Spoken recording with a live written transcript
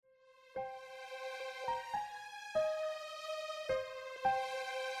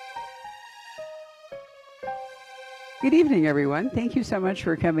Good evening, everyone. Thank you so much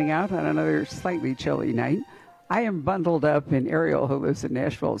for coming out on another slightly chilly night. I am bundled up, and Ariel, who lives in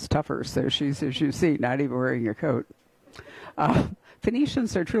Nashville, is tougher, so she's, as you see, not even wearing a coat.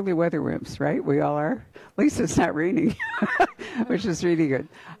 Phoenicians are truly weather wimps, right? We all are. At least it's not raining, which is really good.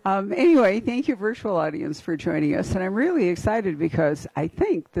 Anyway, thank you, virtual audience, for joining us. And I'm really excited because I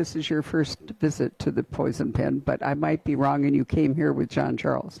think this is your first visit to the Poison Pen, but I might be wrong, and you came here with John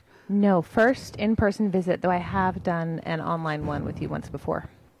Charles. No, first in-person visit, though I have done an online one with you once before.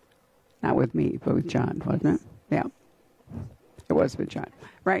 Not with me, but with John, wasn't it? Yeah. It was with John.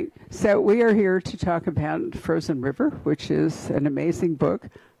 Right. So we are here to talk about Frozen River, which is an amazing book.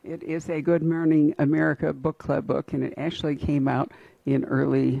 It is a Good Morning America book club book, and it actually came out in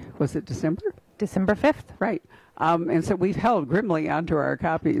early, was it December? December 5th. Right. And so we've held grimly onto our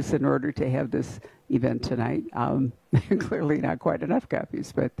copies in order to have this event tonight. Clearly not quite enough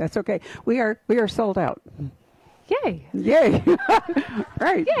copies, but that's okay. We are sold out. Yay. Yay.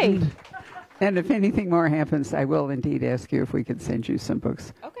 Right. Yay. And if anything more happens, I will indeed ask you if we can send you some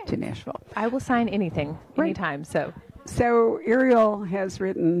books to Nashville. I will sign anything, anytime, so. So Ariel has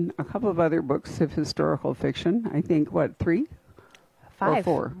written a couple of other books of historical fiction. I think, what, 3? 5. Or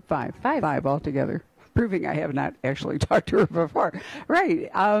 4? 5. 5. 5 altogether. Proving I have not actually talked to her before. Right.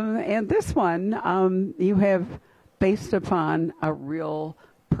 And this one you have based upon a real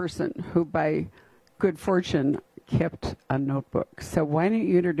person who, by good fortune, kept a notebook. So why don't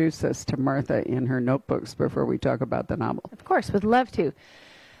you introduce us to Martha in her notebooks before we talk about the novel? Of course, would love to.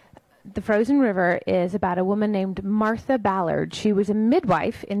 The Frozen River is about a woman named Martha Ballard. She was a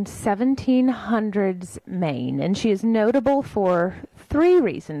midwife in 1700s Maine, and she is notable for 3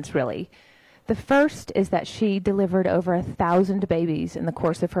 reasons, really. The first is that she delivered over 1,000 babies in the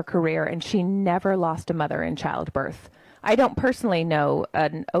course of her career, and she never lost a mother in childbirth. I don't personally know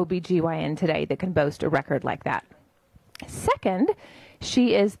an OBGYN today that can boast a record like that. Second,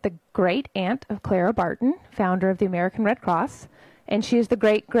 she is the great-aunt of Clara Barton, founder of the American Red Cross, and she is the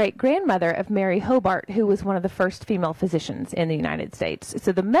great-great-grandmother of Mary Hobart, who was one of the first female physicians in the United States.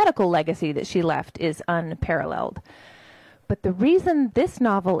 So the medical legacy that she left is unparalleled. But the reason this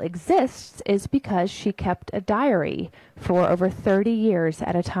novel exists is because she kept a diary for over 30 years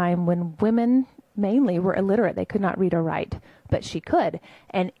at a time when women mainly were illiterate. They could not read or write, but she could.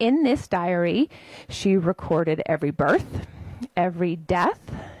 And in this diary, she recorded every birth, every death,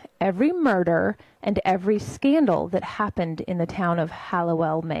 every murder, and every scandal that happened in the town of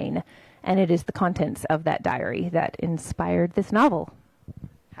Hallowell, Maine. And it is the contents of that diary that inspired this novel.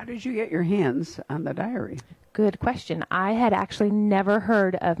 How did you get your hands on the diary? Good question. I had actually never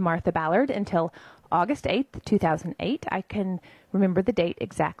heard of Martha Ballard until August 8th, 2008. I can remember the date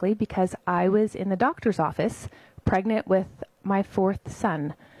exactly because I was in the doctor's office pregnant with my 4th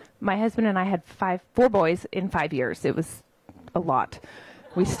son. My husband and I had 4 boys in 5 years. It was a lot.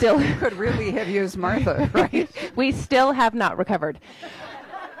 We still could really have used Martha, right? We still have not recovered.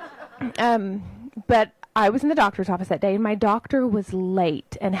 But I was in the doctor's office that day, and my doctor was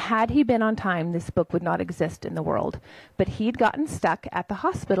late. And had he been on time, this book would not exist in the world. But he'd gotten stuck at the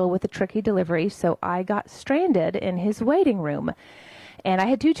hospital with a tricky delivery, so I got stranded in his waiting room. And I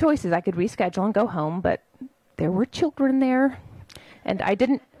had 2 choices. I could reschedule and go home, but there were children there, and I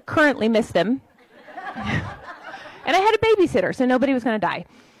didn't currently miss them. And I had a babysitter, so nobody was going to die.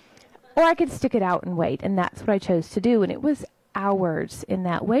 Or I could stick it out and wait, and that's what I chose to do. And it was hours in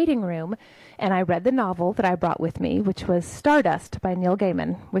that waiting room, and I read the novel that I brought with me, which was Stardust by Neil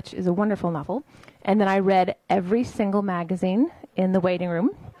Gaiman, which is a wonderful novel. And then I read every single magazine in the waiting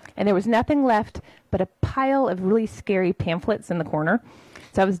room, and there was nothing left but a pile of really scary pamphlets in the corner.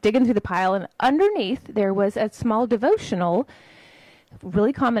 So I was digging through the pile, and underneath there was a small devotional,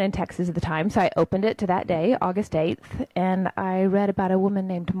 really common in Texas at the time. So I opened it to that day, August 8th, and I read about a woman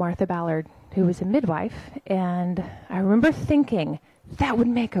named Martha Ballard, who was a midwife. And I remember thinking, that would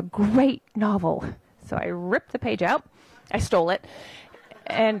make a great novel. So I ripped the page out, I stole it,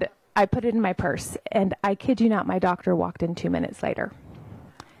 and I put it in my purse. And I kid you not, my doctor walked in 2 minutes later.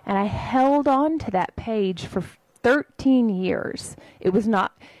 And I held on to that page for 13 years. It was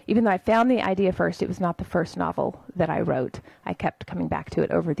not, even though I found the idea first, it was not the first novel that I wrote. I kept coming back to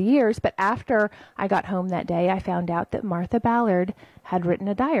it over the years. But after I got home that day, I found out that Martha Ballard had written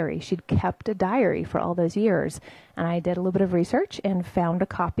a diary. She'd kept a diary for all those years. And I did a little bit of research and found a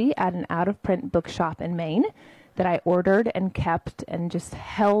copy at an out-of-print bookshop in Maine that I ordered and kept and just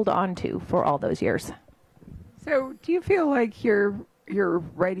held on to for all those years. So do you feel like you're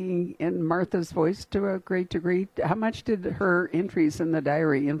writing in Martha's voice to a great degree? How much did her entries in the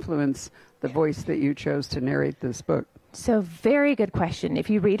diary influence the voice that you chose to narrate this book? So very good question. If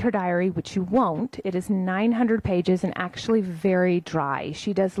you read her diary, which you won't, it is 900 pages and actually very dry.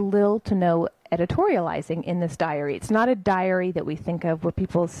 She does little to no editorializing in this diary. It's not a diary that we think of where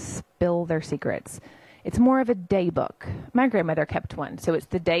people spill their secrets. It's more of a day book. My grandmother kept one. So it's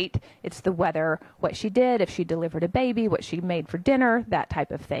the date, it's the weather, what she did, if she delivered a baby, what she made for dinner, that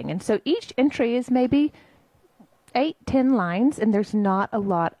type of thing. And so each entry is maybe 8-10 lines, and there's not a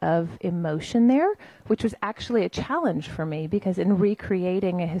lot of emotion there, which was actually a challenge for me because in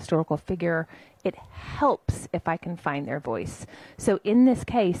recreating a historical figure, it helps if I can find their voice. So in this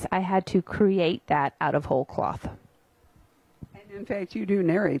case, I had to create that out of whole cloth. And in fact, you do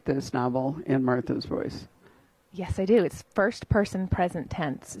narrate this novel in Martha's voice. Yes, I do. It's first person present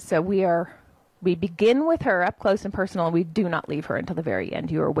tense. So we begin with her up close and personal, and we do not leave her until the very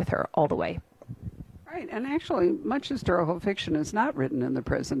end. You are with her all the way. Right, and actually, much historical fiction is not written in the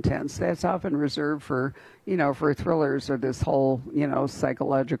present tense. That's often reserved for, for thrillers or this whole,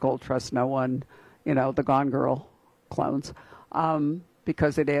 psychological trust no one, the Gone Girl clones,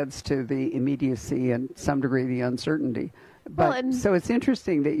 because it adds to the immediacy and some degree the uncertainty. But so it's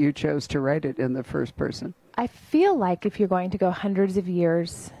interesting that you chose to write it in the first person. I feel like if you're going to go hundreds of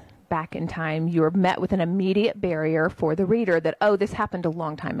years back in time, you're met with an immediate barrier for the reader that, oh, this happened a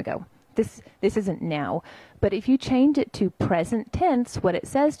long time ago. This isn't now. But if you change it to present tense, what it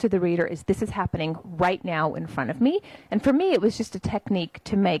says to the reader is this is happening right now in front of me. And for me, it was just a technique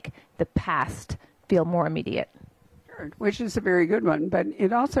to make the past feel more immediate. Sure, which is a very good one. But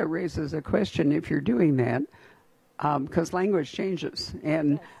it also raises a question if you're doing that, because language changes.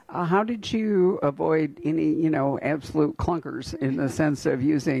 And how did you avoid any, absolute clunkers in the sense of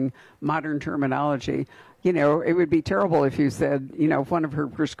using modern terminology? It would be terrible if you said, if one of her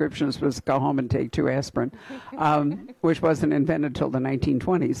prescriptions was go home and take 2 aspirin, which wasn't invented till the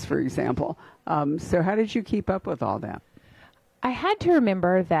 1920s, for example. So how did you keep up with all that? I had to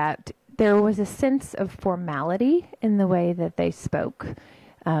remember that there was a sense of formality in the way that they spoke,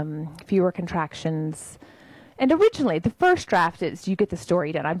 fewer contractions. And originally, the first draft is you get the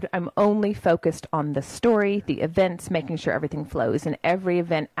story done. I'm only focused on the story, the events, making sure everything flows. And every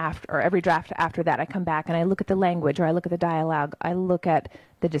event after, or every draft after that, I come back and I look at the language, or I look at the dialogue, I look at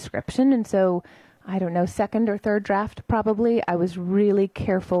the description. And so, I don't know, second or third draft probably, I was really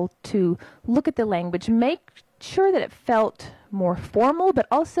careful to look at the language, make sure that it felt more formal, but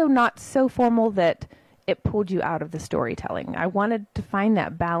also not so formal that it pulled you out of the storytelling. I wanted to find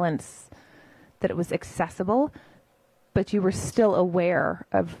that balance, that it was accessible, but you were still aware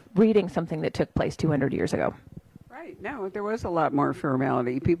of reading something that took place 200 years ago. Right. No, there was a lot more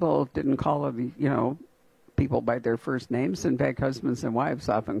formality. People didn't call, people by their first names. In fact, husbands and wives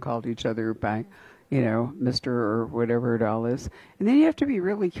often called each other by, Mr. or whatever it all is. And then you have to be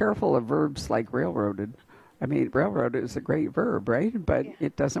really careful of verbs like railroaded. I mean, railroad is a great verb, right? But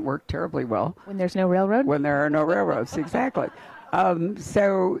it doesn't work terribly well. When there's no railroad? When there are no railroads, exactly.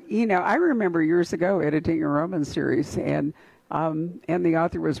 So, I remember years ago editing a Roman series, and the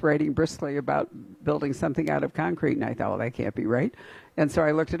author was writing briskly about building something out of concrete, and I thought, well, that can't be right. And so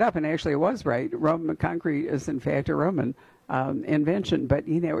I looked it up, and actually it was right. Roman concrete is, in fact, a Roman invention, but,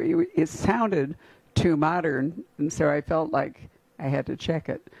 it sounded too modern, and so I felt like I had to check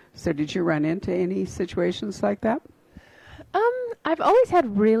it. So did you run into any situations like that? I've always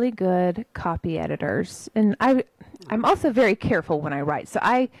had really good copy editors, and I'm also very careful when I write. So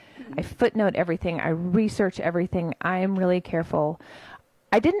I footnote everything. I research everything. I am really careful.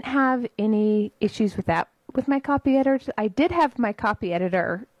 I didn't have any issues with that with my copy editors. I did have my copy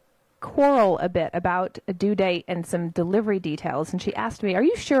editor quarrel a bit about a due date and some delivery details, and she asked me, "Are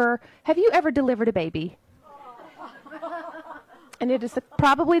you sure? Have you ever delivered a baby?" And it is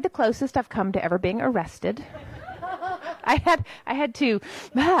probably the closest I've come to ever being arrested. I had to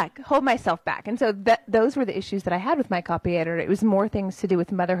hold myself back. And so those were the issues that I had with my copy editor. It was more things to do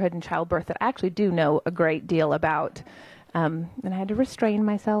with motherhood and childbirth that I actually do know a great deal about. And I had to restrain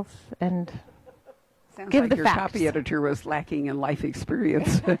myself and give the facts. Sounds like your copy editor was lacking in life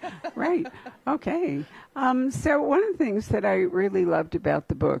experience. Right. Okay. So one of the things that I really loved about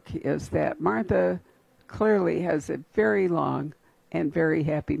the book is that Martha clearly has a very long and very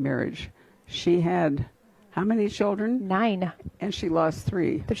happy marriage. She had... how many children? 9. And she lost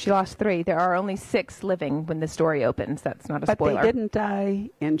 3. But she lost 3. There are only 6 living when the story opens. That's not a spoiler. But they didn't die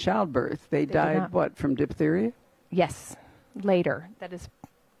in childbirth. They died, what, from diphtheria? Yes, later.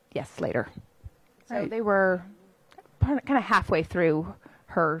 Yes, later. Right. So they were kind of halfway through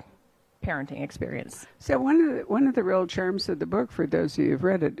her parenting experience. So one of the real charms of the book, for those of you who've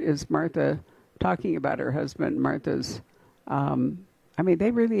read it, is Martha talking about her husband. Martha's,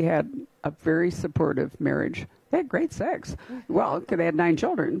 they really had a very supportive marriage They had great sex. Well, could have had 9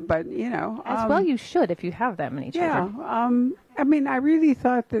 children, but, you know. As well you should if you have that many children. Yeah. I mean, I really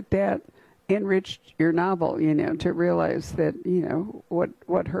thought that enriched your novel, you know, to realize that, you know,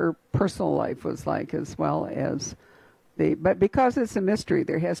 what her personal life was like, as well as but because it's a mystery,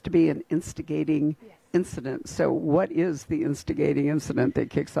 there has to be an instigating incident. So what is the instigating incident that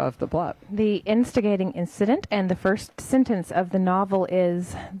kicks off the plot? The instigating incident, and the first sentence of the novel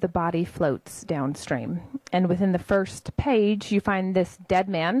is, the body floats downstream. And within the first page, you find this dead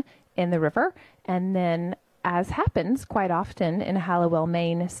man in the river. And then, as happens quite often in Hallowell,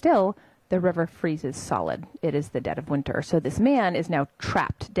 Maine, still, the river freezes solid. It is the dead of winter. So this man is now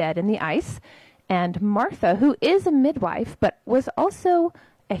trapped dead in the ice. And Martha, who is a midwife, but was also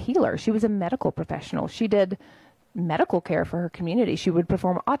a healer. She was a medical professional. She did medical care for her community. She would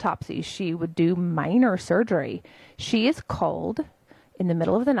perform autopsies. She would do minor surgery. She is called in the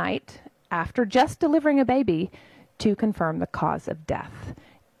middle of the night, after just delivering a baby, to confirm the cause of death.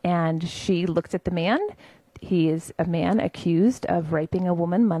 And she looks at the man. He is a man accused of raping a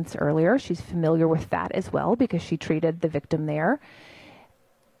woman months earlier. She's familiar with that as well because she treated the victim there.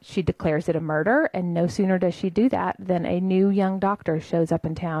 She declares it a murder, and no sooner does she do that than a new young doctor shows up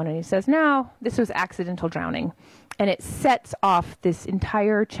in town, and he says, no, this was accidental drowning. And it sets off this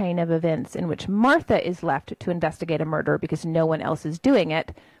entire chain of events in which Martha is left to investigate a murder because no one else is doing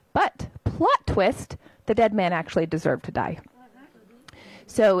it. But, plot twist, the dead man actually deserved to die.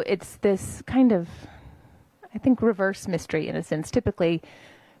 So it's this kind of, I think, reverse mystery in a sense. Typically,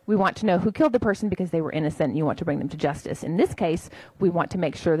 we want to know who killed the person because they were innocent and you want to bring them to justice. In this case, we want to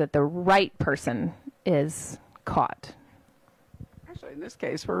make sure that the right person is caught. Actually, in this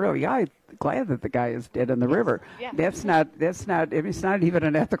case, we're really glad that the guy is dead in the river. Yeah. That's not, I mean, it's not even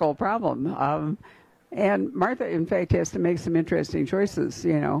an ethical problem. And Martha, in fact, has to make some interesting choices,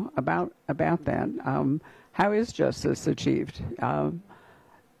 you know, about that. How is justice achieved?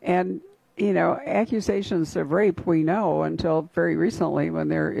 And you know, accusations of rape, we know until very recently when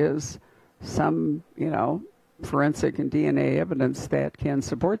there is some, you know, forensic and DNA evidence that can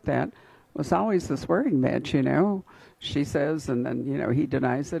support that, was always the swearing match, you know. She says, and then, you know, he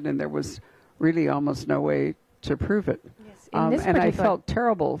denies it, and there was really almost no way to prove it. Yes, and I felt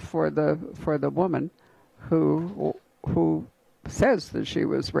terrible for the woman who says that she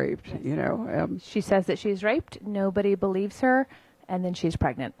was raped, yes. You know. She says that she's raped, nobody believes her, and then she's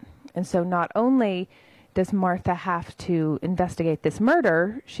pregnant. And so not only does Martha have to investigate this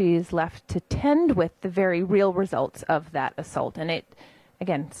murder, she's left to tend with the very real results of that assault. And it,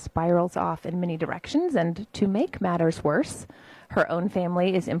 again, spirals off in many directions. And to make matters worse, her own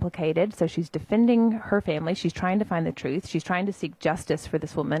family is implicated. So she's defending her family. She's trying to find the truth. She's trying to seek justice for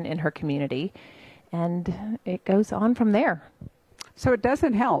this woman in her community. And it goes on from there. So it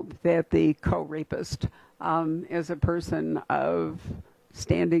doesn't help that the co-rapist is a person of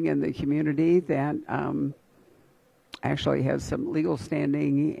standing in the community that actually has some legal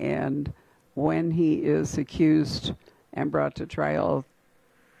standing, and when he is accused and brought to trial,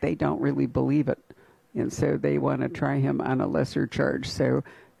 they don't really believe it, and so they want to try him on a lesser charge. So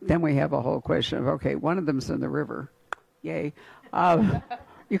then we have a whole question of, okay, one of them's in the river, yay.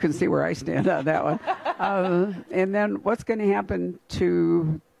 You can see where I stand on that one. And then what's going to happen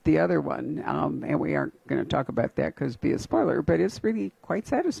to the other one? And we aren't going to talk about that because it'd be a spoiler, but it's really quite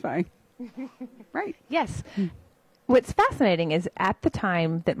satisfying. Right. Yes. What's fascinating is at the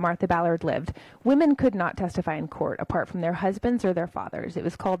time that Martha Ballard lived, women could not testify in court apart from their husbands or their fathers. It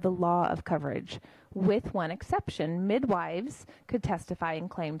was called the law of coverage, with one exception. Midwives could testify in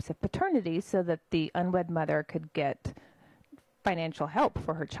claims of paternity so that the unwed mother could get financial help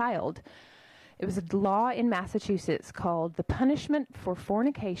for her child. It was a law in Massachusetts called the Punishment for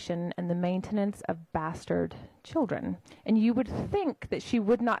Fornication and the Maintenance of Bastard Children. And you would think that she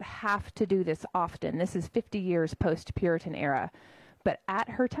would not have to do this often. This is 50 years post-Puritan era. But at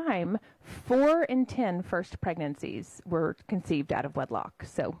her time, 4 in 10 first pregnancies were conceived out of wedlock.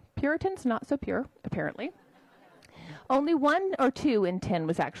 So Puritans, not so pure, apparently. Only 1 or 2 in 10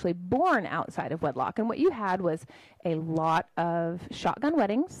 was actually born outside of wedlock. And what you had was a lot of shotgun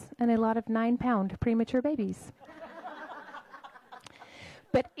weddings and a lot of 9-pound premature babies.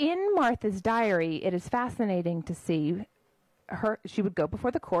 But in Martha's diary, it is fascinating to see her. She would go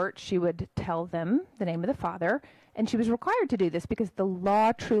before the court. She would tell them the name of the father. And she was required to do this because the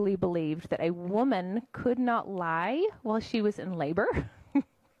law truly believed that a woman could not lie while she was in labor.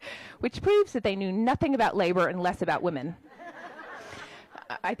 Which proves that they knew nothing about labor and less about women.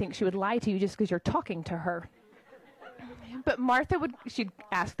 I think she would lie to you just because you're talking to her. But Martha she'd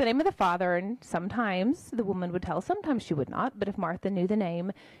ask the name of the father, and sometimes the woman would tell, sometimes she would not. But if Martha knew the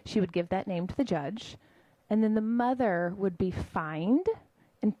name, she would give that name to the judge. and then the mother would be fined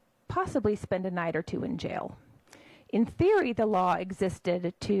and possibly spend a night or two in jail. In theory, the law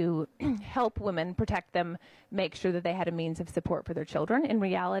existed to help women, protect them, make sure that they had a means of support for their children. In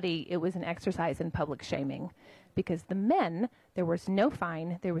reality, it was an exercise in public shaming, because the men, there was no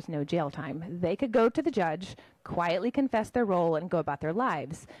fine, there was no jail time. They could go to the judge, quietly confess their role, and go about their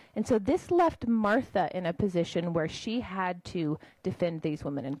lives. And so this left Martha in a position where she had to defend these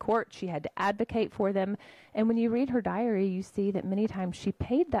women in court. She had to advocate for them. And when you read her diary, you see that many times she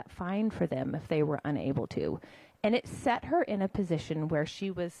paid that fine for them if they were unable to. And it set her in a position where she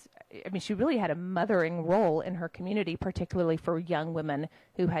really had a mothering role in her community, particularly for young women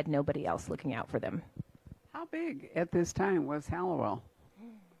who had nobody else looking out for them. How big at this time was Hallowell?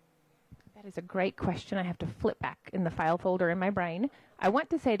 That is a great question. I have to flip back in the file folder in my brain. I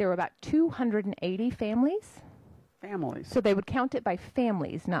want to say there were about 280 families. Families. So they would count it by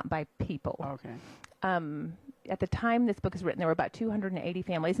families, not by people. Okay. At the time this book is written, there were about 280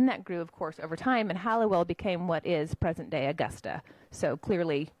 families, and that grew, of course, over time, and Hallowell became what is present-day Augusta, so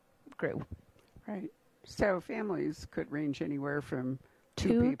clearly grew. Right. So families could range anywhere from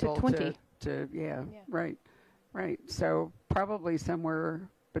 2 people to 20. Yeah, right. So probably somewhere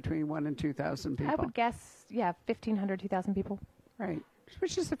between 1,000 and 2,000 people. I would guess, 1,500, 2,000 people. Right,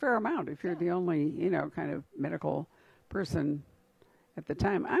 which is a fair amount if you're the only, kind of medical person at the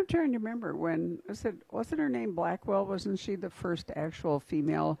time. I'm trying to remember wasn't her name Blackwell? Wasn't she the first actual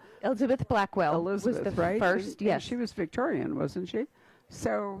female? Elizabeth Blackwell Elizabeth, was the right? first, and yes. She was Victorian, wasn't she?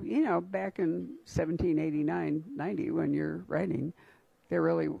 So, back in 1789, 90, when you're writing, there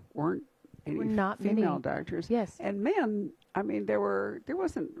really weren't any female doctors. Yes. And men, there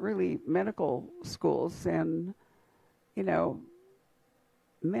wasn't really medical schools, and,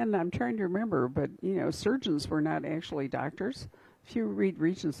 men, I'm trying to remember, but, surgeons were not actually doctors. If you read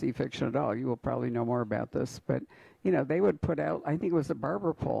Regency fiction at all, you will probably know more about this. But, they would put out, I think it was a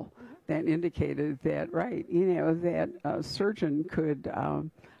barber pole that indicated that, that a surgeon could,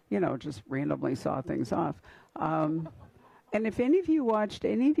 just randomly saw things off. And if any of you watched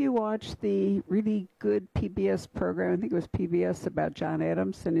the really good PBS program, I think it was PBS, about John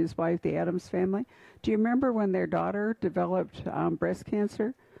Adams and his wife, the Adams family, do you remember when their daughter developed breast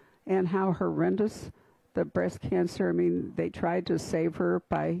cancer and how horrendous the breast cancer? They tried to save her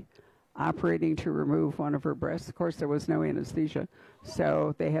by operating to remove one of her breasts. Of course, there was no anesthesia,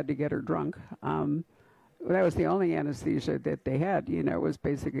 so they had to get her drunk. That was the only anesthesia that they had, was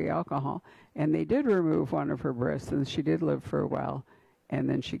basically alcohol. And they did remove one of her breasts, and she did live for a while. And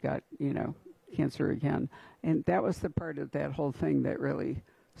then she got, cancer again. And that was the part of that whole thing that really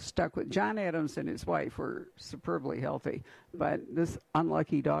stuck with John Adams. And his wife were superbly healthy. But this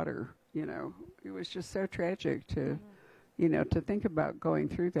unlucky daughter, it was just so tragic to, to think about going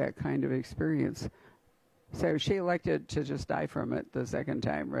through that kind of experience. So she elected to just die from it the second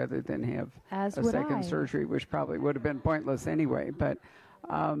time rather than have a second surgery, which probably would have been pointless anyway. But,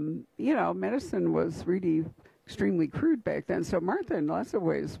 medicine was really extremely crude back then. So Martha, in lots of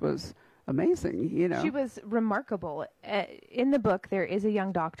ways, was amazing, She was remarkable. In the book, there is a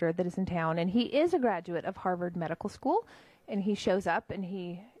young doctor that is in town, and he is a graduate of Harvard Medical School. And he shows up, and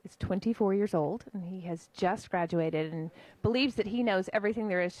he is 24 years old, and he has just graduated and believes that he knows everything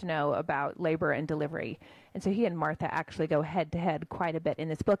there is to know about labor and delivery. And so he and Martha actually go head-to-head quite a bit in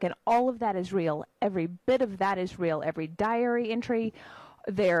this book, and all of that is real. Every bit of that is real. Every diary entry,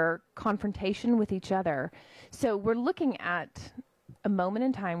 their confrontation with each other. So we're looking at a moment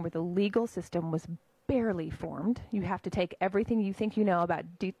in time where the legal system was barely formed. You have to take everything you think you know about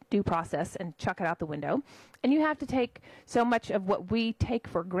due process and chuck it out the window. And you have to take so much of what we take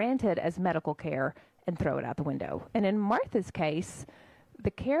for granted as medical care and throw it out the window. And in Martha's case,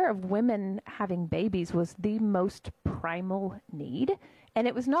 the care of women having babies was the most primal need. And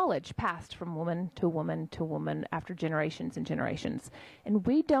it was knowledge passed from woman to woman to woman after generations and generations. And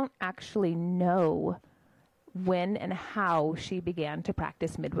we don't actually know when and how she began to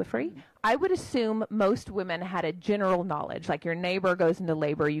practice midwifery. I would assume most women had a general knowledge, like your neighbor goes into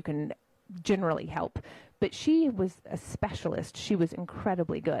labor, you can generally help. But she was a specialist. She was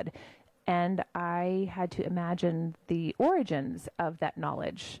incredibly good. And I had to imagine the origins of that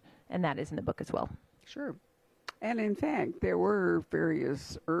knowledge, and that is in the book as well. Sure. And in fact, there were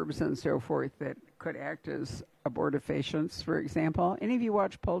various herbs and so forth that could act as abortifacients, for example. Any of you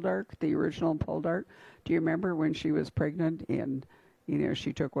watch Poldark, the original Poldark? Do you remember when she was pregnant and,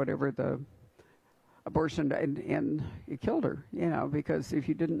 she took whatever the abortion and it killed her, because if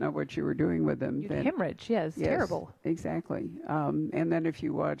you didn't know what you were doing with them, You'd hemorrhage, yes, terrible. Exactly. And then if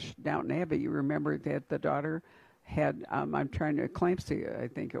you watch Downton Abbey, you remember that the daughter had, I'm trying to, eclampsia, I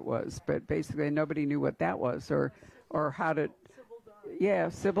think it was, but basically nobody knew what that was or how to. Yeah,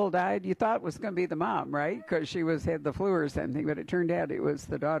 Sybil died. You thought it was going to be the mom, right? Because she had the flu or something, but it turned out it was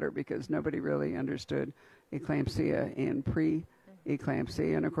the daughter because nobody really understood eclampsia and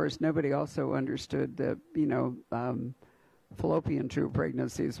pre-eclampsia, and of course nobody also understood the fallopian tube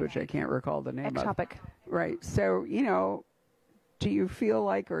pregnancies, which I can't recall the name Ectopic. of. Right. So do you feel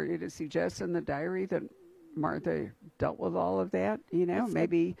like, or did it suggest in the diary that Martha dealt with all of that?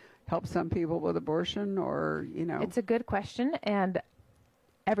 Maybe help some people with abortion, or It's a good question, and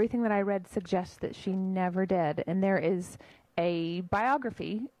everything that I read suggests that she never did. And there is a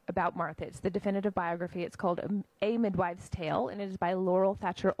biography about Martha. It's the definitive biography. It's called A Midwife's Tale, and it is by Laurel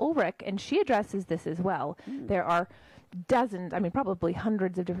Thatcher Ulrich, and she addresses this as well. There are dozens, probably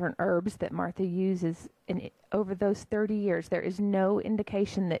hundreds of different herbs that Martha uses over those 30 years. There is no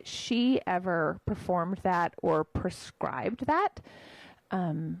indication that she ever performed that or prescribed that.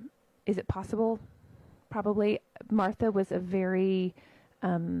 Is it possible? Probably. Martha was a very,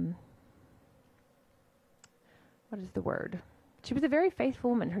 what is the word? She was a very faithful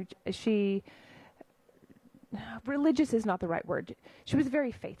woman. Religious is not the right word. She was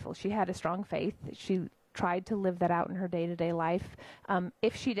very faithful. She had a strong faith. She tried to live that out in her day-to-day life.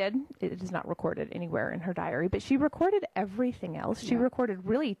 If she did, it is not recorded anywhere in her diary, but she recorded everything else. She recorded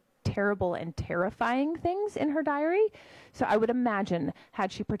really terrible and terrifying things in her diary. So I would imagine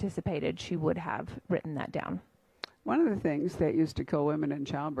had she participated, she would have written that down. One of the things that used to kill women in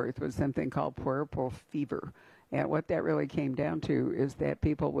childbirth was something called puerperal fever. And what that really came down to is that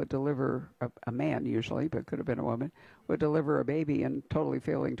people would deliver, a man usually, but could have been a woman, would deliver a baby and totally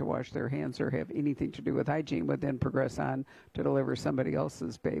failing to wash their hands or have anything to do with hygiene would then progress on to deliver somebody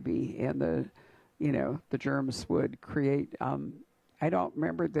else's baby. And the germs would create, I don't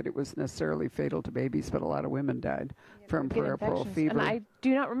remember that it was necessarily fatal to babies, but a lot of women died from puerperal fever. And I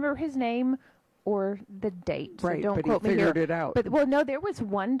do not remember his name or the date. Right, so don't but quote he me figured here. it out. But no, there was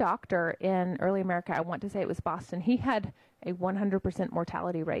one doctor in early America. I want to say it was Boston. He had a 100%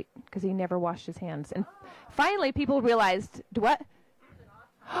 mortality rate because he never washed his hands. And finally, people realized, what?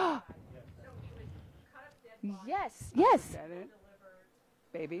 Yes. Is that it?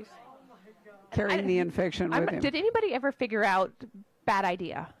 Babies carrying the infection with him. Did anybody ever figure out bad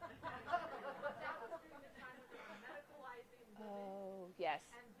idea? Oh, yes.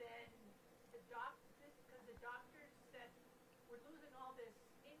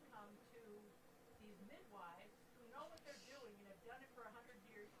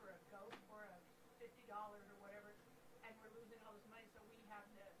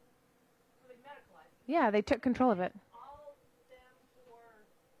 Yeah, they took control of it. All of them for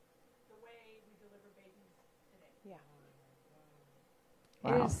the way we deliver babies today.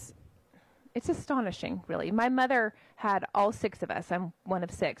 Yeah. Wow. It's astonishing, really. My mother had all 6 of us. I'm one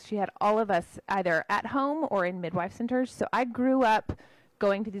of 6. She had all of us either at home or in midwife centers. So I grew up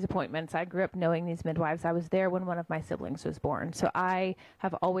going to these appointments. I grew up knowing these midwives. I was there when one of my siblings was born. So I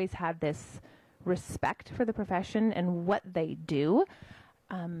have always had this respect for the profession and what they do.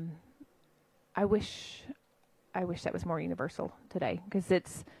 I wish that was more universal today,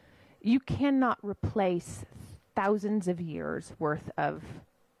 because you cannot replace thousands of years worth of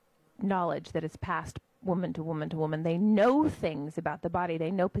knowledge that is passed woman to woman to woman. They know things about the body.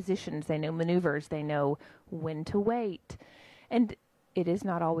 They know positions. They know maneuvers. They know when to wait. And it is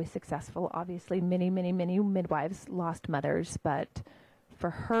not always successful. Obviously, many, many, many midwives lost mothers, but for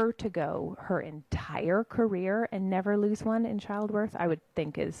her to go her entire career and never lose one in childbirth, I would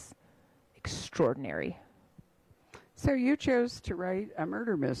think is extraordinary. So you chose to write a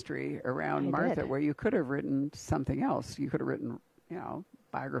murder mystery around Martha, did. where you could have written something else. You could have written,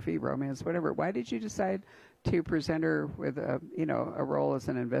 biography, romance, whatever. Why did you decide to present her with a role as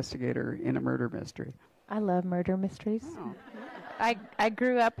an investigator in a murder mystery? I love murder mysteries. Oh. I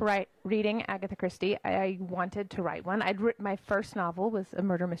grew up reading Agatha Christie. I wanted to write one. My first novel was a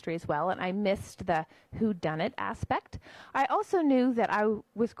murder mystery as well, and I missed the whodunit aspect. I also knew that I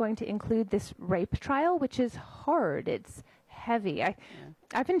was going to include this rape trial, which is hard. It's heavy.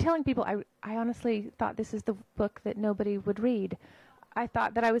 I've been telling people I honestly thought this is the book that nobody would read. I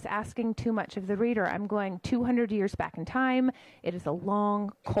thought that I was asking too much of the reader. I'm going 200 years back in time. It is a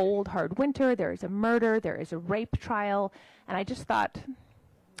long, cold, hard winter. There is a murder. There is a rape trial. And I just thought,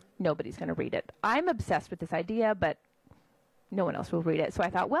 nobody's going to read it. I'm obsessed with this idea, but no one else will read it. So I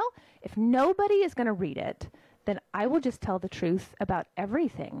thought, well, if nobody is going to read it, then I will just tell the truth about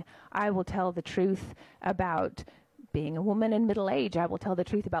everything. I will tell the truth about being a woman in middle age. I will tell the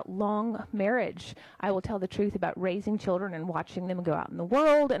truth about long marriage. I will tell the truth about raising children and watching them go out in the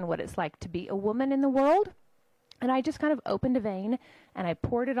world and what it's like to be a woman in the world. And I just kind of opened a vein and I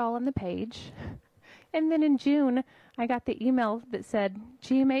poured it all on the page. And then in June, I got the email that said,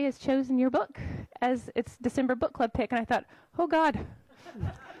 GMA has chosen your book as its December book club pick. And I thought, oh God,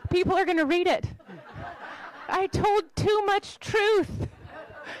 people are going to read it. I told too much truth.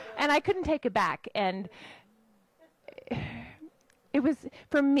 And I couldn't take it back. And it was,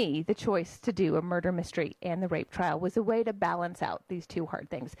 for me, the choice to do a murder mystery and the rape trial was a way to balance out these two hard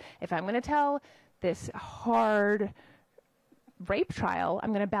things. If I'm going to tell this hard rape trial,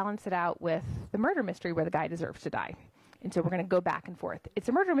 I'm going to balance it out with the murder mystery where the guy deserves to die. And so we're going to go back and forth. It's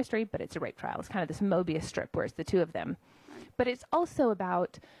a murder mystery, but it's a rape trial. It's kind of this Mobius strip where it's the two of them. But it's also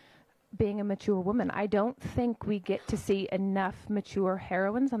about being a mature woman. I don't think we get to see enough mature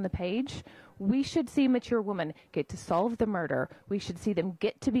heroines on the page. We should see mature women get to solve the murder. We should see them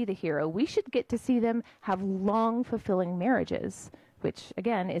get to be the hero. We should get to see them have long, fulfilling marriages, which,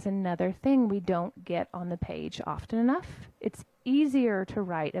 again, is another thing we don't get on the page often enough. It's easier to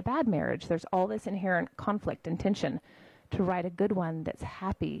write a bad marriage. There's all this inherent conflict and tension. To write a good one that's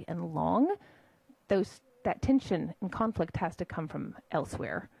happy and long, that tension and conflict has to come from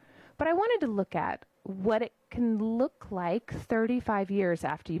elsewhere. But I wanted to look at what it can look like 35 years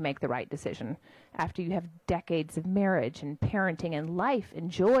after you make the right decision, after you have decades of marriage and parenting and life and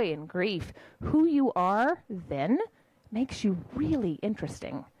joy and grief. Who you are then makes you really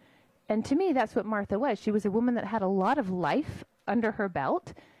interesting. And to me, that's what Martha was. She was a woman that had a lot of life under her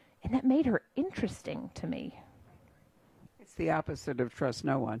belt, and that made her interesting to me. It's the opposite of trust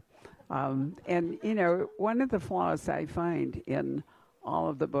no one. And, you know, one of the flaws I find in all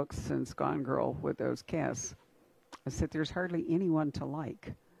of the books since Gone Girl with those casts is that there's hardly anyone to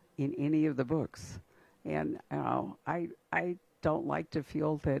like in any of the books. And I don't like to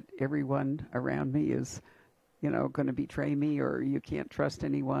feel that everyone around me is, you know, going to betray me, or you can't trust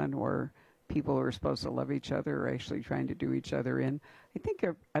anyone, or people who are supposed to love each other are actually trying to do each other in. I think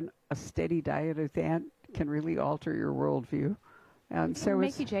a steady diet of that can really alter your worldview. And so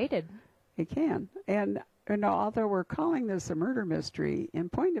make you jaded. It can. And you know, although we're calling this a murder mystery, in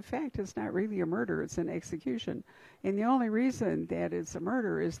point of fact, it's not really a murder, it's an execution. And the only reason that it's a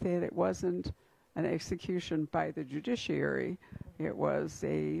murder is that it wasn't an execution by the judiciary. It was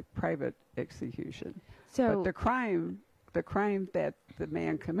a private execution. So, but the crime that the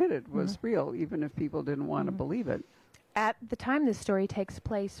man committed was real, even if people didn't want to believe it. At the time this story takes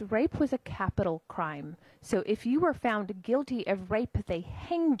place, rape was a capital crime. So if you were found guilty of rape, they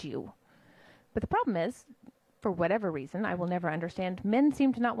hanged you. But the problem is, for whatever reason, I will never understand, men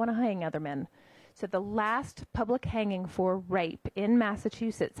seem to not want to hang other men. So the last public hanging for rape in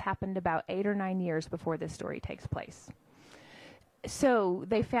Massachusetts happened about 8 or 9 years before this story takes place. So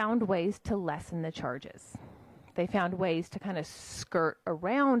they found ways to lessen the charges. They found ways to kind of skirt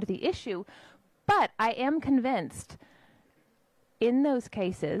around the issue. But I am convinced in those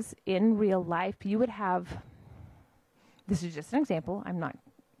cases, in real life, you would have, this is just an example, I'm not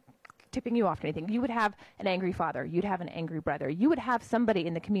tipping you off to anything, you would have an angry father, you'd have an angry brother, you would have somebody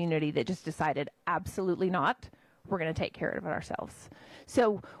in the community that just decided, absolutely not, we're going to take care of it ourselves.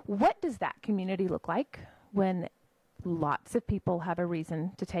 So what does that community look like when lots of people have a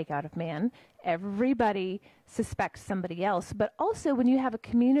reason to take out a man? Everybody suspects somebody else, but also when you have a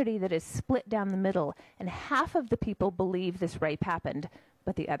community that is split down the middle and half of the people believe this rape happened,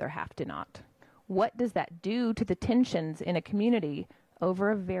 but the other half do not. What does that do to the tensions in a community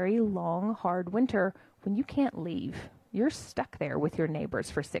over a very long, hard winter when you can't leave? You're stuck there with your neighbors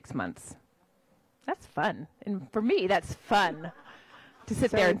for 6 months. That's fun. And for me, that's fun to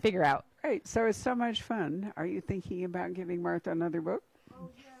sit there and figure out. Right, so it's so much fun. Are you thinking about giving Martha another book? Oh,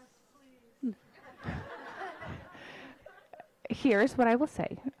 yes, please. Here's what I will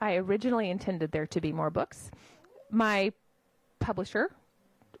say. I originally intended there to be more books. My publisher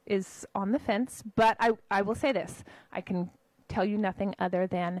is on the fence, but I will say this. I can tell you nothing other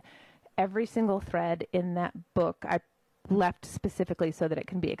than every single thread in that book I left specifically so that it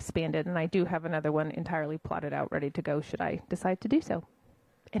can be expanded, and I do have another one entirely plotted out, ready to go should I decide to do so.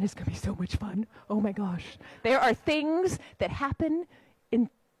 And it's going to be so much fun. Oh my gosh. There are things that happen in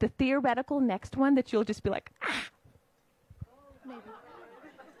the theoretical next one that you'll just be like, ah. Maybe.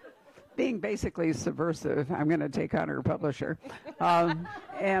 Being basically subversive, I'm going to take on her publisher,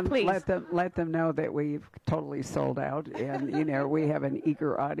 and Please. let them know that we've totally sold out, and you know we have an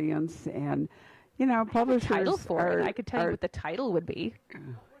eager audience, and you know publishers. Title for it. I could tell you what the title would be.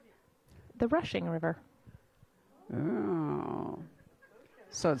 The Rushing River. Oh.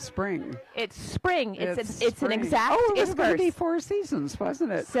 So it's spring. It's spring. It's an spring. exact Oh, it was going to inverse. be 4 seasons,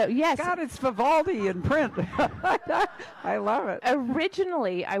 wasn't it? So, yes. God, it's Vivaldi in print. I love it.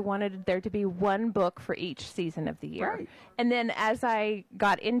 Originally, I wanted there to be one book for each season of the year. Right. And then as I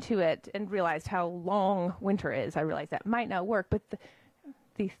got into it and realized how long winter is, I realized that might not work. But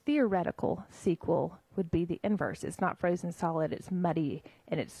the theoretical sequel would be the inverse. It's not frozen solid, it's muddy,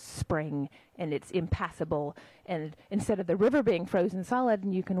 and it's spring, and it's impassable. And instead of the river being frozen solid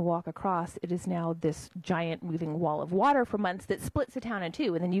and you can walk across, it is now this giant moving wall of water for months that splits the town in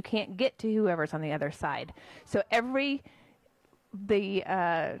two, and then you can't get to whoever's on the other side. So the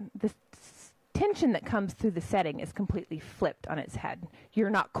tension that comes through the setting is completely flipped on its head. You're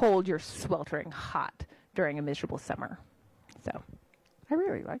not cold, you're sweltering hot during a miserable summer. So I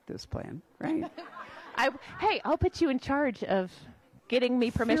really like this plan. Right. hey, I'll put you in charge of getting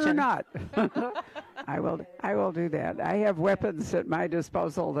me permission. Fear not. I will do that. I have weapons at my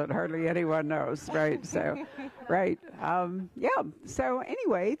disposal that hardly anyone knows, right? So, right. Yeah. So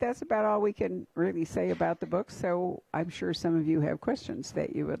anyway, that's about all we can really say about the book. So I'm sure some of you have questions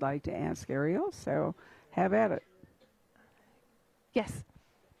that you would like to ask Ariel. So have at it. Yes.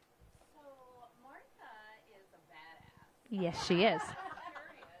 So Martha is a badass. Yes, she is.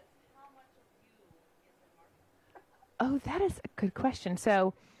 Oh, that is a good question.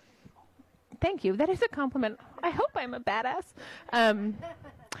 So, thank you. That is a compliment. I hope I'm a badass. I'm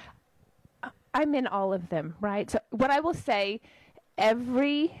in all of them, right? So, what I will say,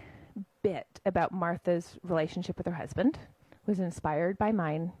 every bit about Martha's relationship with her husband was inspired by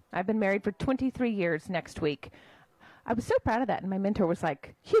mine. I've been married for 23 years next week. I was so proud of that, and my mentor was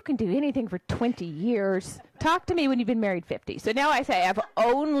like, you can do anything for 20 years. Talk to me when you've been married 50. So now I say I've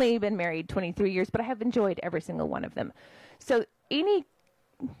only been married 23 years, but I have enjoyed every single one of them. So any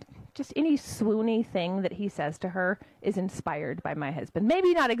swoony thing that he says to her is inspired by my husband.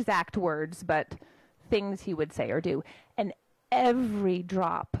 Maybe not exact words, but things he would say or do. And every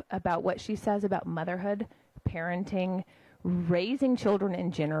drop about what she says about motherhood, parenting, raising children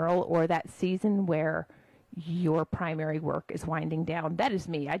in general, or that season where your primary work is winding down. That is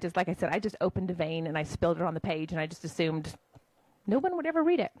me. I just opened a vein and I spilled it on the page and I just assumed no one would ever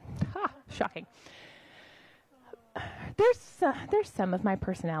read it. Ha, shocking. There's some of my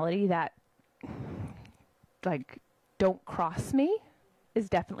personality that, like, don't cross me is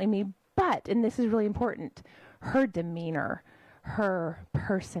definitely me. But, and this is really important, her demeanor, her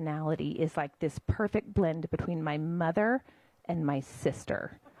personality is like this perfect blend between my and my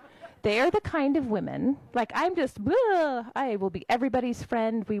sister. They are the kind of women, like I'm just, I will be everybody's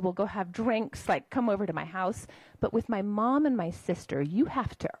friend. We will go have drinks, like come over to my house. But with my mom and my sister, you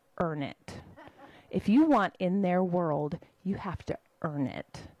have to earn it. If you want in their world, you have to earn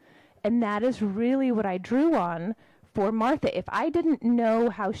it. And that is really what I drew on for Martha. If I didn't know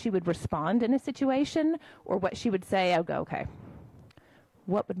how she would respond in a situation or what she would say, I would go, okay,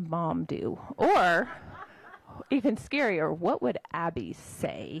 what would mom do? Or even scarier, what would Abby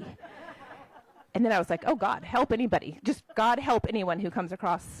say? And then I was like, oh, God, help anybody. Just God help anyone who comes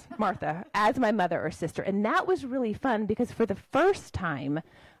across Martha as my mother or sister. And that was really fun because for the first time,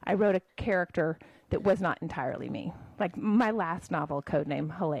 I wrote a character that was not entirely me. Like my last novel,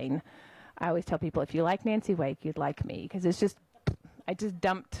 codename Helene. I always tell people, if you like Nancy Wake, you'd like me. Because I just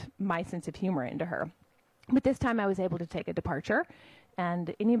dumped my sense of humor into her. But this time I was able to take a departure.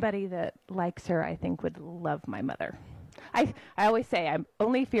 And anybody that likes her, I think, would love my mother. I always say I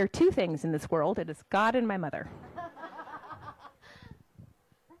only fear two things in this world. It is God and my mother. That's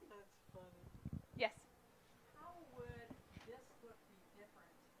funny. Yes. How would this book be different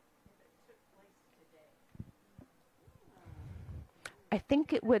if it took place today? I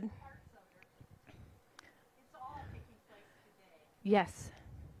think it would. Parts of it. It's all taking place today. Yes.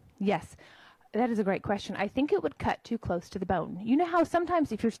 Yes. That is a great question. I think it would cut too close to the bone. You know how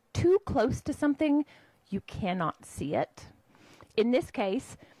sometimes if you're too close to something, you cannot see it? In this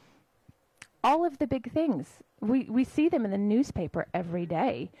case, all of the big things, we see them in the newspaper every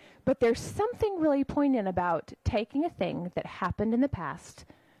day. But there's something really poignant about taking a thing that happened in the past,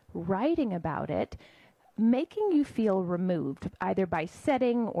 writing about it, making you feel removed, either by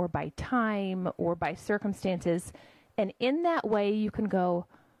setting or by time or by circumstances. And in that way, you can go,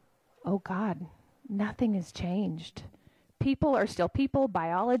 oh, God, nothing has changed. People are still people.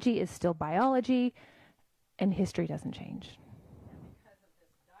 Biology is still biology. And history doesn't change. And because of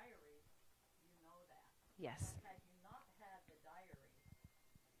this diary, you know that. Yes. Had you not had the diary,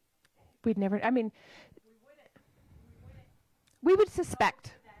 We'd never, I mean, we we would suspect.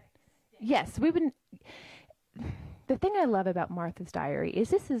 to that extent. Yes, we would. The thing I love about Martha's diary is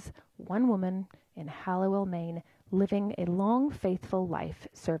this is one woman in Hallowell, Maine, living a long, faithful life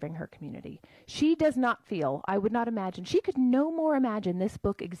serving her community. She does not feel, I would not imagine, she could no more imagine this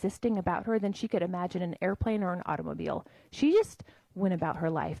book existing about her than she could imagine an airplane or an automobile. She just went about her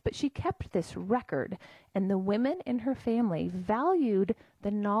life, but she kept this record, and the women in her family valued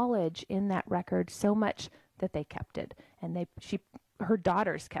the knowledge in that record so much that they kept it, and her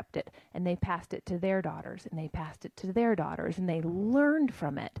daughters kept it, and they passed it to their daughters, and they passed it to their daughters, and they learned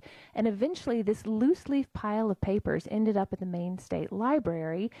from it. And eventually this loose leaf pile of papers ended up at the Maine State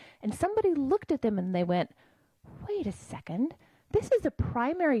Library, and somebody looked at them and they went, wait a second, this is a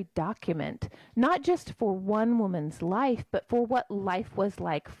primary document, not just for one woman's life, but for what life was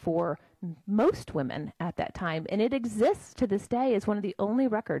like for most women at that time. And it exists to this day as one of the only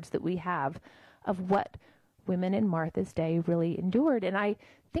records that we have of what women in Martha's day really endured. And I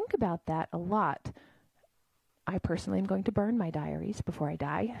think about that a lot. I personally am going to burn my diaries before I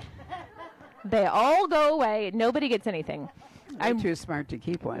die. They all go away. Nobody gets anything. I'm too smart to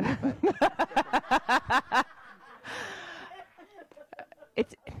keep one. But.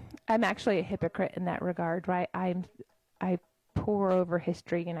 I'm actually a hypocrite in that regard, right? I pore over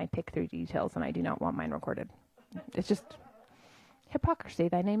history and I pick through details, and I do not want mine recorded. It's just hypocrisy.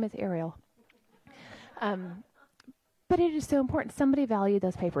 Thy name is Ariel. But it is so important. Somebody valued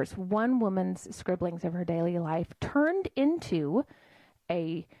those papers. One woman's scribblings of her daily life turned into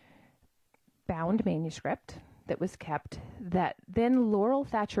a bound manuscript that was kept, that then Laurel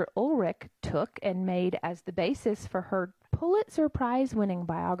Thatcher Ulrich took and made as the basis for her Pulitzer Prize winning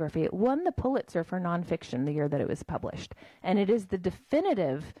biography. It won the Pulitzer for nonfiction the year that it was published. And it is the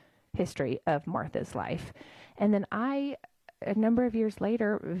definitive history of Martha's life. And then I, a number of years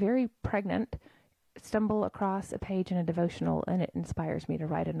later, very pregnant, stumble across a page in a devotional, and it inspires me to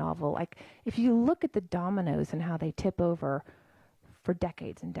write a novel. Like, if you look at the dominoes and how they tip over for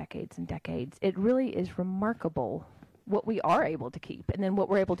decades and decades and decades, it really is remarkable what we are able to keep, and then what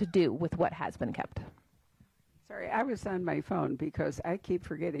we're able to do with what has been kept. Sorry, I was on my phone because I keep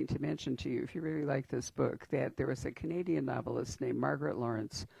forgetting to mention to you, if you really like this book, that there was a Canadian novelist named Margaret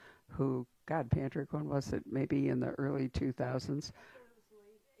Lawrence who, God, Patrick, when was it? Maybe in the early 2000s?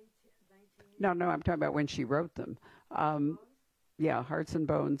 No, I'm talking about when she wrote them. Yeah, Hearts and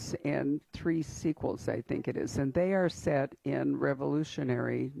Bones, and 3 sequels, I think it is. And they are set in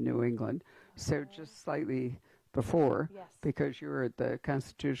revolutionary New England, so just slightly before, Yes. because you were at the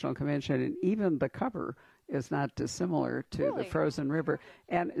Constitutional Convention, and even the cover is not dissimilar to the Frozen River.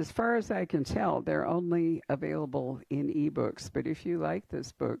 And as far as I can tell, they're only available in ebooks. But if you like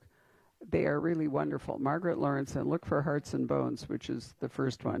this book, they are really wonderful. Margaret Lawrence, and look for Hearts and Bones, which is the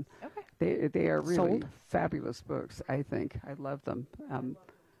first one. Okay. They are really Sold. fabulous books, I think. I love them.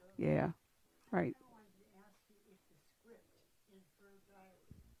 Yeah, right. I wanted to ask you if the script in her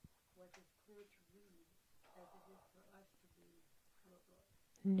diary was as clear to read as it is for us to read her book.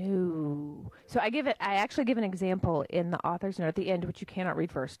 No. So I actually give an example in the author's note at the end, which you cannot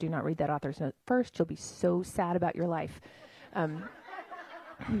read first. Do not read that author's note first. You'll be so sad about your life.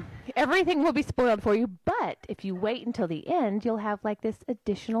 Everything will be spoiled for you, but if you wait until the end, you'll have like this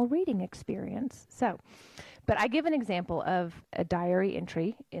additional reading experience. So, but I give an example of a diary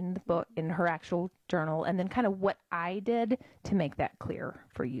entry in the book, in her actual journal, and then kind of what I did to make that clear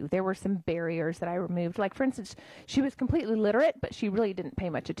for you. There were some barriers that I removed. Like, for instance, she was completely literate, but she really didn't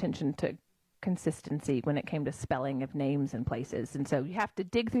pay much attention to consistency when it came to spelling of names and places. And so you have to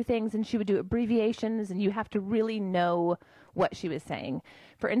dig through things, and she would do abbreviations, and you have to really know what she was saying.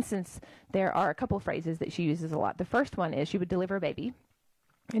 For instance, there are a couple phrases that she uses a lot. The first one is she would deliver a baby,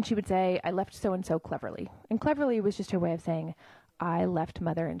 and she would say, I left so-and-so cleverly. And cleverly was just her way of saying, I left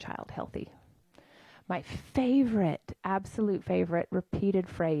mother and child healthy. My favorite, absolute favorite repeated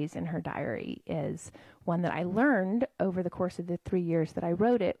phrase in her diary is one that I learned over the course of the 3 years that I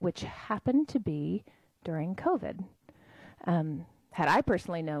wrote it, which happened to be during COVID. Had I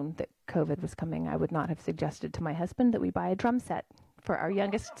personally known that COVID was coming, I would not have suggested to my husband that we buy a drum set for our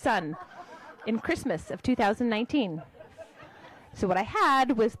youngest son in Christmas of 2019. So what I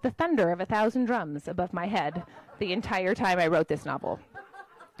had was the thunder of 1,000 drums above my head the entire time I wrote this novel.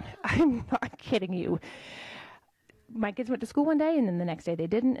 I'm not kidding you. My kids went to school one day, and then the next day they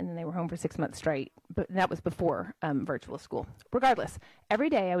didn't, and then they were home for 6 months straight. But that was before virtual school. Regardless, every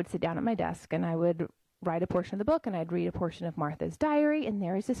day I would sit down at my desk, and I would write a portion of the book, and I'd read a portion of Martha's diary, and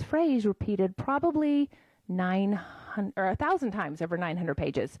there is this phrase repeated probably 900 or 1,000 times over 900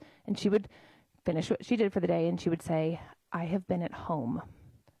 pages. And she would finish what she did for the day, and she would say, I have been at home.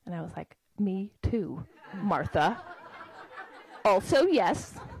 And I was like, me too, Martha. Also,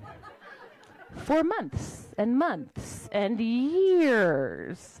 yes, for months and months and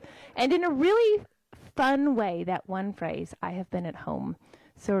years. And in a really fun way, that one phrase, "I have been at home,"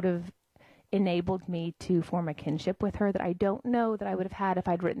 sort of enabled me to form a kinship with her that I don't know that I would have had if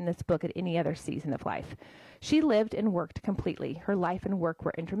I'd written this book at any other season of life. She lived and worked completely. Her life and work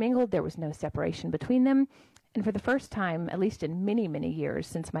were intermingled. There was no separation between them. And for the first time, at least in many, many years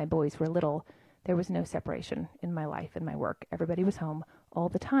since my boys were little, there was no separation in my life and my work. Everybody was home all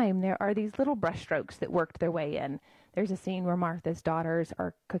the time. There are these little brushstrokes that worked their way in. There's a scene where Martha's daughters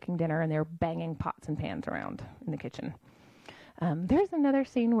are cooking dinner and they're banging pots and pans around in the kitchen. There's another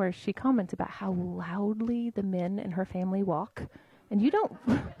scene where she comments about how loudly the men in her family walk. And you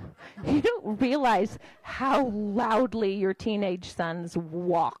don't realize how loudly your teenage sons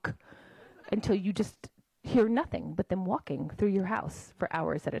walk until you just hear nothing but them walking through your house for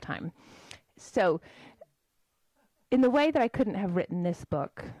hours at a time. So in the way that I couldn't have written this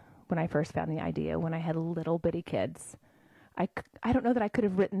book when I first found the idea, when I had little bitty kids, I don't know that I could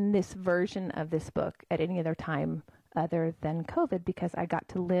have written this version of this book at any other time other than COVID, because I got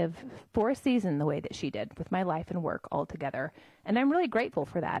to live for a season the way that she did, with my life and work all together. And I'm really grateful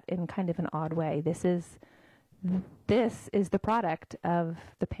for that in kind of an odd way. This is the product of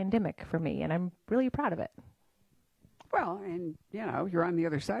the pandemic for me, and I'm really proud of it. Well, and, you're on the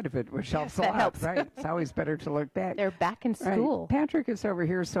other side of it, which helps a that lot, helps. right? It's always better to look back. They're back in Right. school. Patrick is over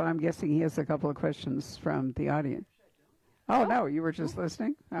here, so I'm guessing he has a couple of questions from the audience. Oh, no, you were just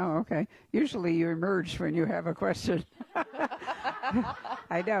listening? Oh, okay. Usually you emerge when you have a question.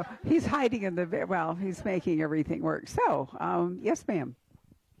 I know. He's hiding in he's making everything work. So, yes, ma'am.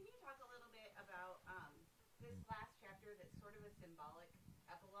 Can you talk a little bit about this last chapter that's sort of a symbolic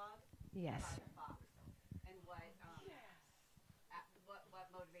epilogue? Yes. About the fox and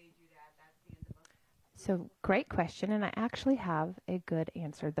what motivated you to add that to the end of the book? So, great question, and I actually have a good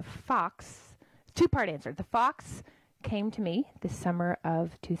answer. The fox, two-part answer. The fox came to me this summer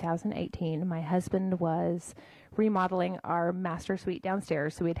of 2018. My husband was remodeling our master suite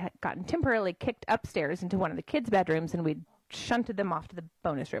downstairs, so we'd gotten temporarily kicked upstairs into one of the kids' bedrooms, and we'd shunted them off to the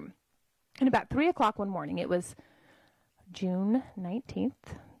bonus room. And about 3 o'clock one morning, it was June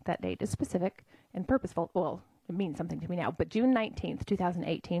 19th. That date is specific and purposeful. Well, it means something to me now, but June 19th,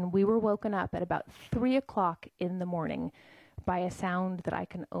 2018, we were woken up at about 3 o'clock in the morning by a sound that I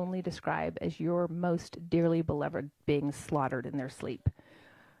can only describe as your most dearly beloved being slaughtered in their sleep.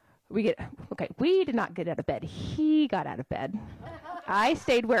 We did not get out of bed. He got out of bed. I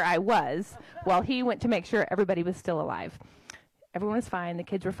stayed where I was while he went to make sure everybody was still alive. Everyone was fine. The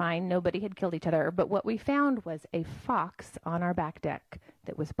kids were fine. Nobody had killed each other. But what we found was a fox on our back deck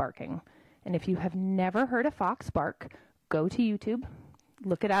that was barking. And if you have never heard a fox bark, go to YouTube,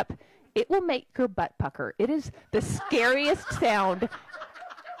 look it up. It will make your butt pucker. It is the scariest sound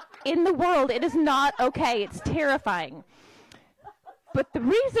in the world. It is not okay. It's terrifying. But the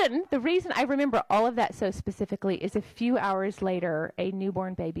reason I remember all of that so specifically is a few hours later, a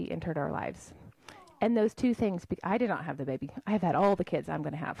newborn baby entered our lives. And those two things, I did not have the baby. I have had all the kids I'm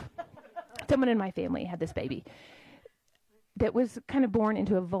going to have. Someone in my family had this baby that was kind of born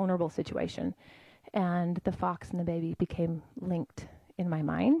into a vulnerable situation. And the fox and the baby became linked in my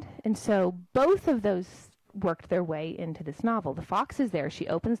mind. And so both of those worked their way into this novel. The fox is there. She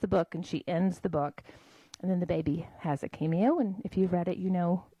opens the book and she ends the book. And then the baby has a cameo. And if you've read it, you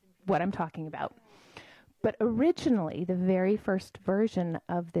know what I'm talking about. But originally, the very first version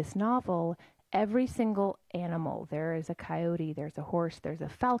of this novel, every single animal, there is a coyote, there's a horse, there's a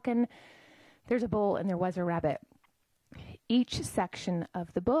falcon, there's a bull, and there was a rabbit. Each section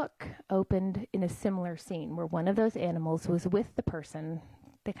of the book opened in a similar scene where one of those animals was with the person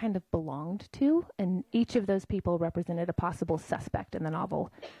they kind of belonged to, and each of those people represented a possible suspect in the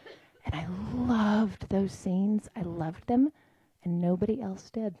novel. And I loved those scenes. I loved them, and nobody else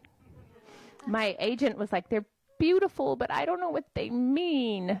did. My agent was like, they're beautiful, but I don't know what they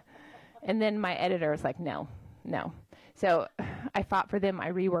mean. And then my editor was like, no. So I fought for them.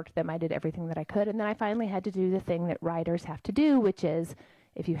 I reworked them. I did everything that I could. And then I finally had to do the thing that writers have to do, which is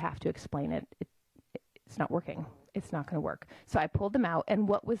if you have to explain it, it's not working. It's not going to work. So I pulled them out. And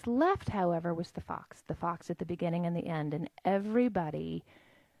what was left, however, was the fox at the beginning and the end. And everybody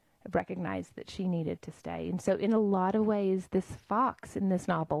recognized that she needed to stay. And so in a lot of ways, this fox in this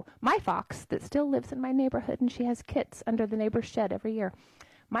novel, my fox that still lives in my neighborhood, and she has kits under the neighbor's shed every year.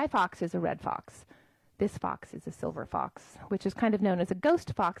 My fox is a red fox. This fox is a silver fox, which is kind of known as a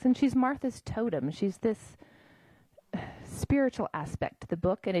ghost fox, and she's Martha's totem. She's this spiritual aspect to the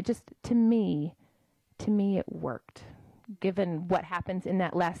book, and it just, to me, it worked. Given what happens in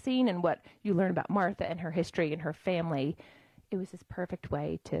that last scene and what you learn about Martha and her history and her family, it was this perfect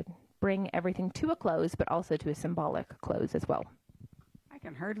way to bring everything to a close, but also to a symbolic close as well. I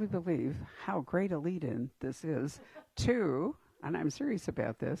can hardly believe how great a lead-in this is to, and I'm serious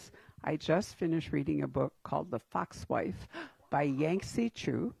about this, I just finished reading a book called The Fox Wife by Yangtze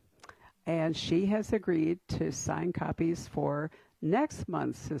Chu, and she has agreed to sign copies for next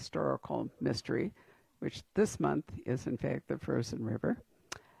month's historical mystery, which this month is, in fact, The Frozen River.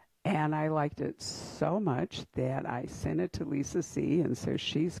 And I liked it so much that I sent it to Lisa C., and so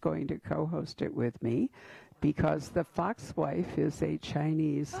she's going to co-host it with me because The Fox Wife is a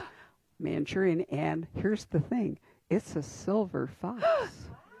Chinese Manchurian, and here's the thing, it's a silver fox.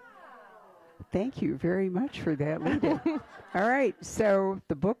 Thank you very much for that lead-in. All right, so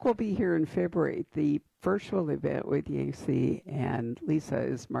the book will be here in February. The virtual event with Yangtze and Lisa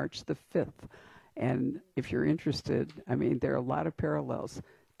is March the 5th. And if you're interested, I mean, there are a lot of parallels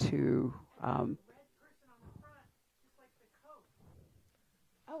to... Oh,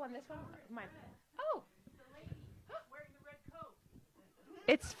 on this one? Mine. Oh!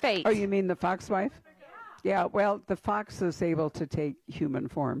 It's fate. Oh, you mean the fox wife? Yeah, well, the fox is able to take human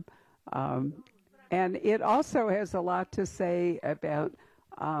form. And it also has a lot to say about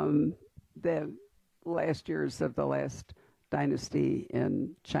the last years of the last dynasty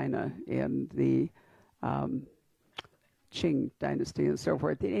in China, in the Qing dynasty and so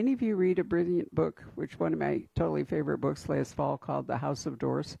forth. Did any of you read a brilliant book, which one of my totally favorite books last fall, called The House of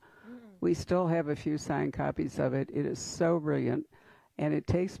Doors? We still have a few signed copies of it. It is so brilliant. And it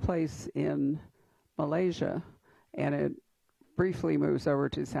takes place in Malaysia, and it briefly moves over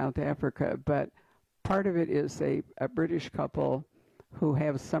to South Africa. But part of it is a British couple who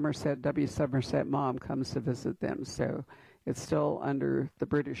have Somerset mom comes to visit them. So it's still under the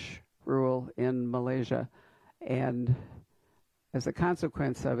British rule in Malaysia. And as a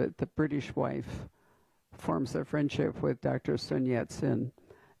consequence of it, the British wife forms a friendship with Dr. Sun Yat-sen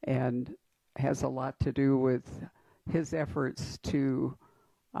and has a lot to do with his efforts to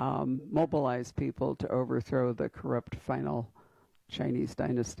mobilize people to overthrow the corrupt final Chinese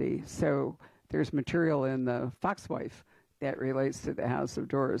dynasty. So there's material in The Fox Wife that relates to The House of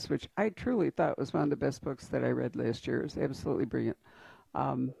Doors, which I truly thought was one of the best books that I read last year. It's absolutely brilliant.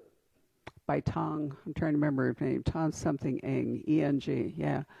 By Tong, I'm trying to remember her name, Tong something Eng, E-N-G,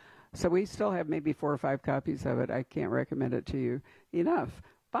 yeah. So we still have maybe 4 or 5 copies of it. I can't recommend it to you enough.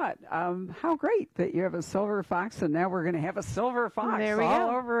 But how great that you have a silver fox, and now we're going to have a silver fox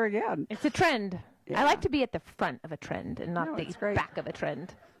all over again. It's a trend. Yeah. I like to be at the front of a trend and not the back of a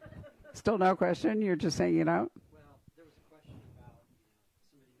trend. Still no question? You're just saying, Well, there was a question about,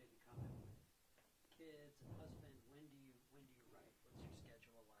 somebody made a comment with kids and husband. When do you write? What's your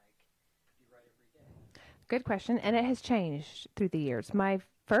schedule like? Do you write every day? Good question, and it has changed through the years. My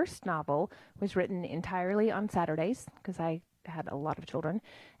first novel was written entirely on Saturdays because I had a lot of children,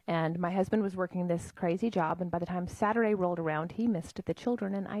 and my husband was working this crazy job, and by the time Saturday rolled around, he missed the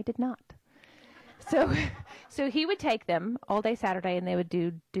children, and I did not. So he would take them all day Saturday, and they would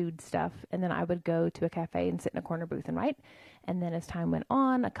do dude stuff, and then I would go to a cafe and sit in a corner booth and write. And then as time went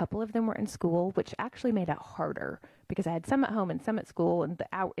on, a couple of them were in school, which actually made it harder because I had some at home and some at school, and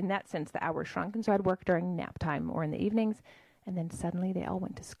in that sense, the hours shrunk, and so I'd work during nap time or in the evenings. And then suddenly they all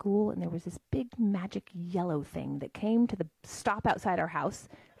went to school, and there was this big magic yellow thing that came to the stop outside our house,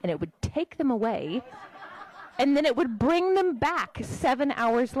 and it would take them away, and then it would bring them back 7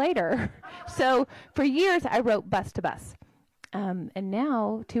 hours later. So for years, I wrote bus to bus. And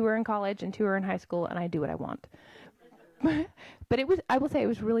now 2 are in college and 2 are in high school, and I do what I want. But I will say it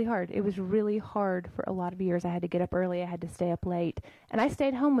was really hard. It was really hard for a lot of years. I had to get up early. I had to stay up late. And I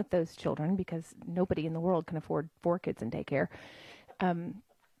stayed home with those children because nobody in the world can afford 4 kids in daycare. And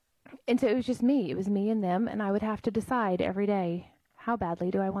so it was just me. It was me and them. And I would have to decide every day, how badly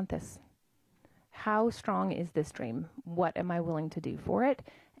do I want this? How strong is this dream? What am I willing to do for it?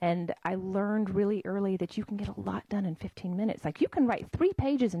 And I learned really early that you can get a lot done in 15 minutes. Like you can write 3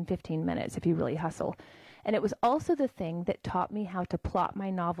 pages in 15 minutes if you really hustle. And it was also the thing that taught me how to plot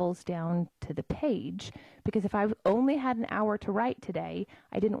my novels down to the page, because if I only had an hour to write today,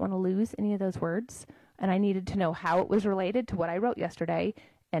 I didn't want to lose any of those words, and I needed to know how it was related to what I wrote yesterday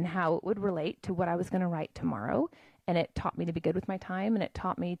and how it would relate to what I was going to write tomorrow. And it taught me to be good with my time, and it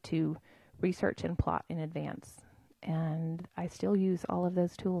taught me to research and plot in advance. And I still use all of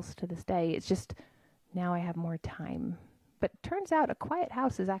those tools to this day. It's just now I have more time. But it turns out a quiet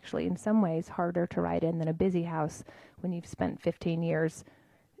house is actually in some ways harder to write in than a busy house when you've spent 15 years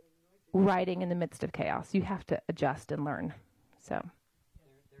writing in the midst of chaos. You have to adjust and learn. So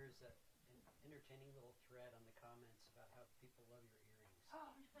There's an entertaining little thread on the comments about how people love your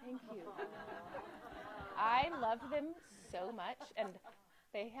earrings. thank you. I love them so much, and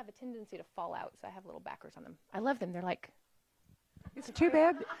they have a tendency to fall out, so I have little backers on them. I love them. They're like It's too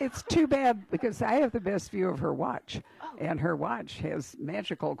bad. It's too bad because I have the best view of her watch, and her watch has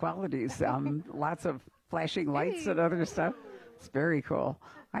magical qualities. Lots of flashing lights and other stuff. It's very cool.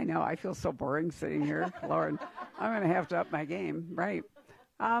 I know. I feel so boring sitting here, Lauren. I'm going to have to up my game, right?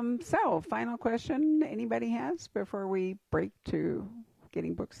 So, final question anybody has before we break to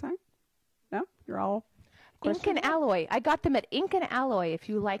getting books signed? No, you're all. Ink and Alloy. I got them at Ink and Alloy. If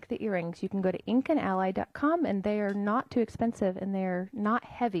you like the earrings, you can go to inkandalloy.com, and they are not too expensive, and they're not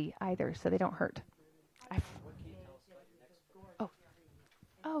heavy either, so they don't hurt.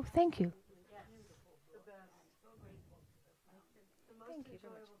 Oh, thank you.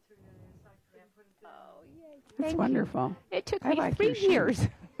 It's wonderful. It took I me like 3 your shoes. years.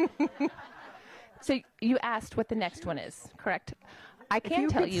 So you asked what the next one is, correct? I If can you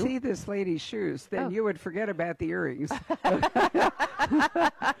tell could you. see this lady's shoes, then you would forget about the earrings.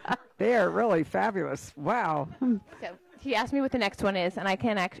 They are really fabulous. Wow. So he asked me what the next one is, and I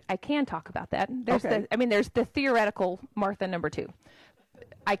can talk about that. There's Okay. there's the theoretical Martha number 2.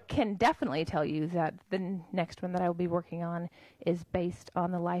 I can definitely tell you that the next one that I will be working on is based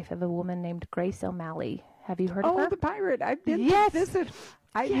on the life of a woman named Grace O'Malley. Have you heard of her? Oh, the pirate. I've been Yes. to visit.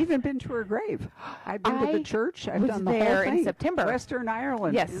 I've even been to her grave. I've been to I the church. I've was done the there whole in thing. September. Western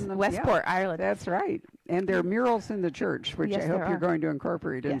Ireland. Yes, Westport, yeah, Ireland. That's right. And there are murals in the church, which Yes, I hope there you're are. going to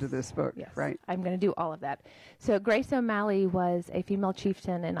incorporate into Yes. this book. Yes. Right. I'm going to do all of that. So Grace O'Malley was a female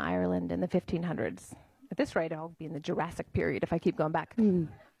chieftain in Ireland in the 1500s. At this rate, I'll be in the Jurassic period if I keep going back.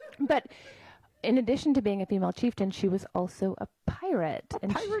 But in addition to being a female chieftain, she was also a pirate.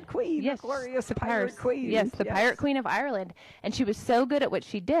 Pirate queen. Yes, a glorious the pirate queen. Yes, the pirate queen of Ireland. And she was so good at what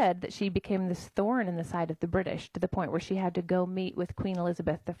she did that she became this thorn in the side of the British, to the point where she had to go meet with Queen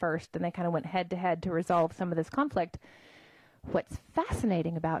Elizabeth I, and they kind of went head to head to resolve some of this conflict. What's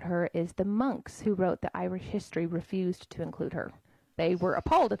fascinating about her is the monks who wrote the Irish history refused to include her. They were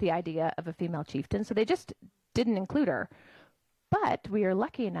appalled at the idea of a female chieftain, so they just didn't include her. But we are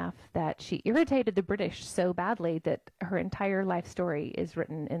lucky enough that she irritated the British so badly that her entire life story is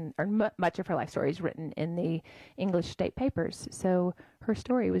written in, or much of her life story is written in the English state papers. So her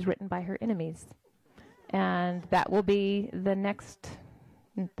story was written by her enemies. And that will be the next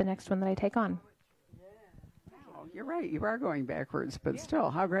one that I take on. Oh, you're right. You are going backwards, but still,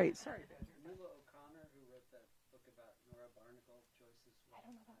 how great. Sorry. Nula O'Connor, who wrote that book about Nora Barnacle, Joyce's wife. I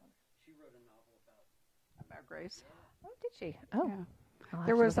don't know that one. She wrote a novel about Grace. Oh, did she? Oh. Yeah. I'll have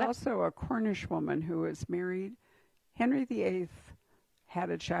There to was look it up. also a Cornish woman who was married. Henry VIII had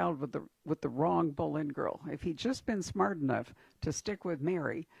a child with the wrong Boleyn girl. If he'd just been smart enough to stick with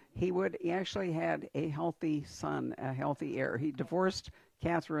Mary, he actually had a healthy son, a healthy heir. He divorced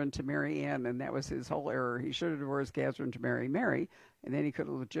Catherine to marry Anne, and that was his whole error. He should have divorced Catherine to marry Mary, and then he could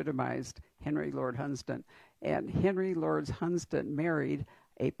have legitimized Henry Lord Hunsdon. And Henry Lord Hunsdon married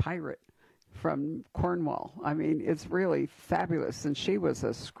a pirate from Cornwall. I mean, it's really fabulous, and she was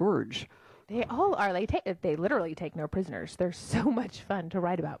a scourge. They all are. They literally take no prisoners. They're so much fun to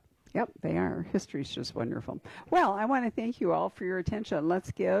write about. Yep, they are. History's just wonderful. Well, I want to thank you all for your attention.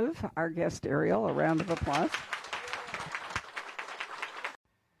 Let's give our guest Ariel a round of applause.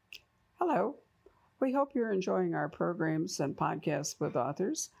 Hello. We hope you're enjoying our programs and podcasts with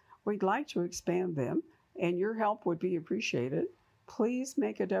authors. We'd like to expand them, and your help would be appreciated. Please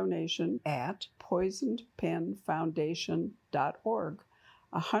make a donation at poisonedpenfoundation.org.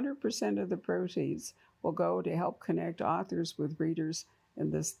 100% of the proceeds will go to help connect authors with readers in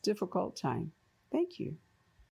this difficult time. Thank you.